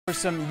for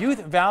some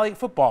Youth Valley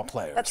football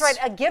players. That's right,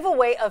 a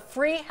giveaway of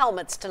free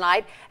helmets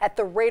tonight at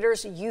the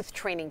Raiders Youth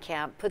Training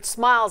Camp. Put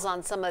smiles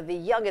on some of the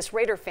youngest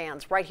Raider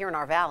fans right here in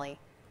our valley.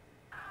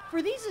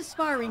 For these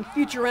aspiring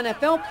future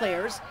NFL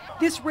players,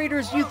 this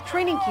Raiders Youth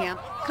Training Camp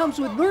comes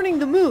with learning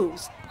the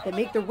moves that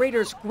make the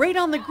Raiders great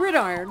on the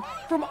gridiron,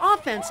 from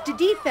offense to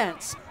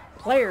defense.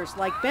 Players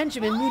like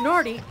Benjamin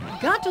Munardi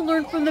got to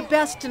learn from the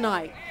best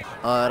tonight.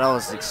 That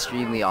was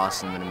extremely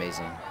awesome and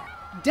amazing.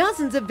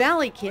 Dozens of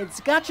Valley kids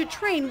got to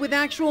train with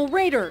actual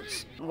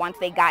Raiders. Once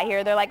they got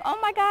here, they're like, oh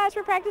my gosh,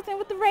 we're practicing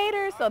with the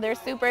Raiders, so they're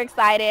super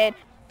excited.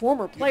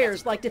 Former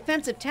players like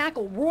defensive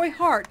tackle Roy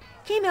Hart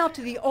came out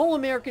to the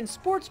All-American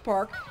Sports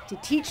Park to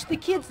teach the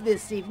kids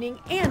this evening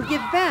and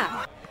give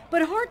back.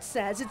 But Hart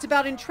says it's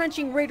about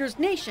entrenching Raiders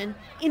Nation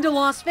into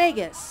Las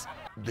Vegas.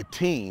 The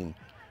team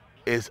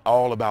is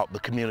all about the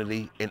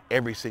community in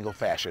every single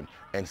fashion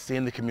and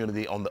seeing the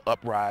community on the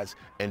uprise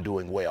and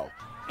doing well.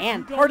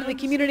 And part of the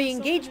community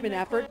engagement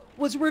effort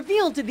was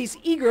revealed to these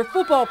eager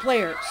football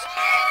players.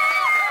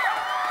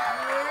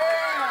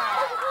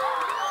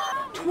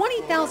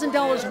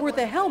 $20,000 worth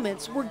of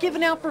helmets were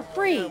given out for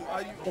free.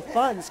 The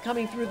funds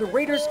coming through the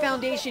Raiders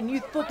Foundation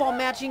Youth Football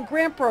Matching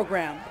Grant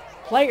Program.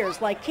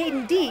 Players like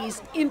Caden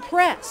Dees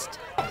impressed.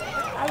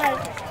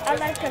 I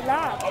like it a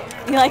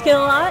lot. You like it a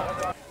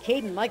lot?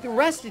 Caden, like the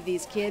rest of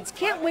these kids,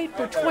 can't wait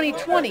for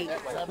 2020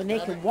 when they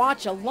can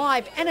watch a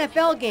live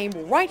NFL game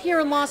right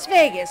here in Las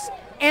Vegas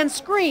and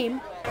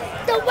scream,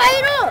 The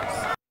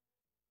Raiders!